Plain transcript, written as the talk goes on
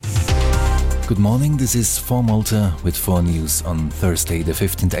Good morning, this is 4Malta with 4 News on Thursday, the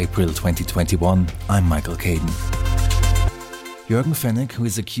 15th April 2021. I'm Michael Caden. Jürgen Fenech, who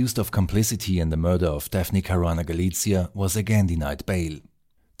is accused of complicity in the murder of Daphne Caruana Galizia, was again denied bail.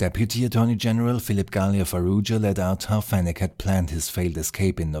 Deputy Attorney General Philip Galia Farrugia laid out how Fenech had planned his failed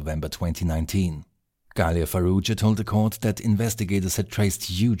escape in November 2019. Galia Farrugia told the court that investigators had traced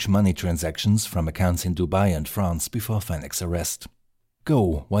huge money transactions from accounts in Dubai and France before Fenech's arrest.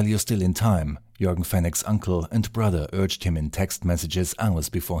 Go while you're still in time, Jürgen Fenech's uncle and brother urged him in text messages hours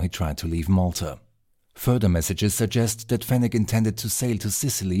before he tried to leave Malta. Further messages suggest that Fenech intended to sail to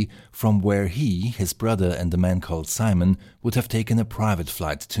Sicily, from where he, his brother and a man called Simon would have taken a private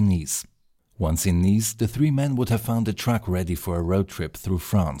flight to Nice. Once in Nice, the 3 men would have found a truck ready for a road trip through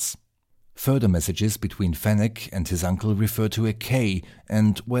France. Further messages between Fenech and his uncle refer to a K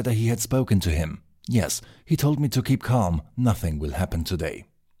and whether he had spoken to him. Yes, he told me to keep calm, nothing will happen today.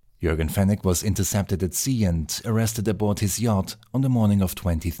 Jürgen Fenech was intercepted at sea and arrested aboard his yacht on the morning of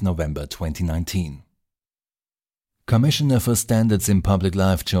 20th November 2019. Commissioner for Standards in Public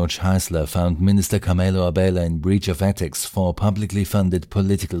Life George Heisler found Minister Carmelo Abela in breach of ethics for publicly funded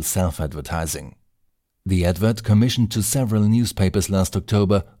political self-advertising. The advert, commissioned to several newspapers last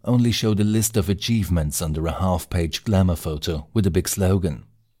October, only showed a list of achievements under a half-page glamour photo with a big slogan.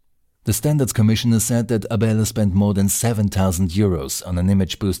 The Standards Commissioner said that Abela spent more than €7,000 on an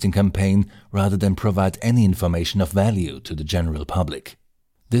image-boosting campaign rather than provide any information of value to the general public.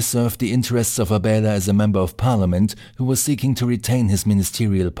 This served the interests of Abela as a member of parliament who was seeking to retain his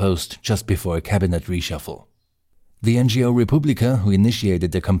ministerial post just before a cabinet reshuffle. The NGO Republica, who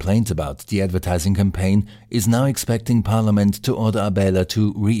initiated the complaint about the advertising campaign, is now expecting parliament to order Abela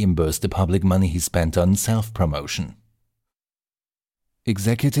to reimburse the public money he spent on self-promotion.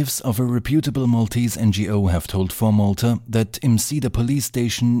 Executives of a reputable Maltese NGO have told 4Malta that Msida police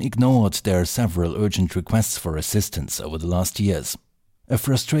station ignored their several urgent requests for assistance over the last years. A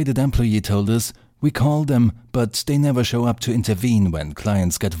frustrated employee told us, "We call them, but they never show up to intervene when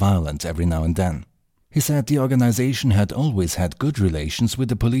clients get violent every now and then." He said the organization had always had good relations with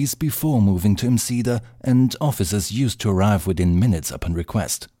the police before moving to Msida, and officers used to arrive within minutes upon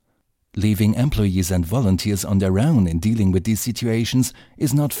request. Leaving employees and volunteers on their own in dealing with these situations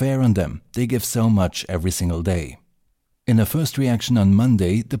is not fair on them. They give so much every single day. In a first reaction on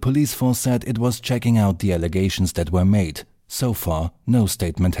Monday, the police force said it was checking out the allegations that were made. So far, no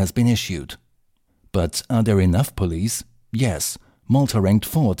statement has been issued. But are there enough police? Yes. Malta ranked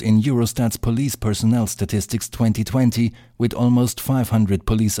 4th in Eurostat's Police Personnel Statistics 2020 with almost 500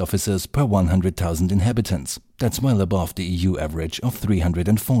 police officers per 100,000 inhabitants. That's well above the EU average of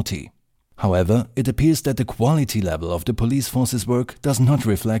 340. However, it appears that the quality level of the police force's work does not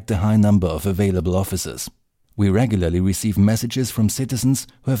reflect the high number of available officers. We regularly receive messages from citizens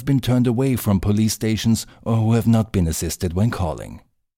who have been turned away from police stations or who have not been assisted when calling.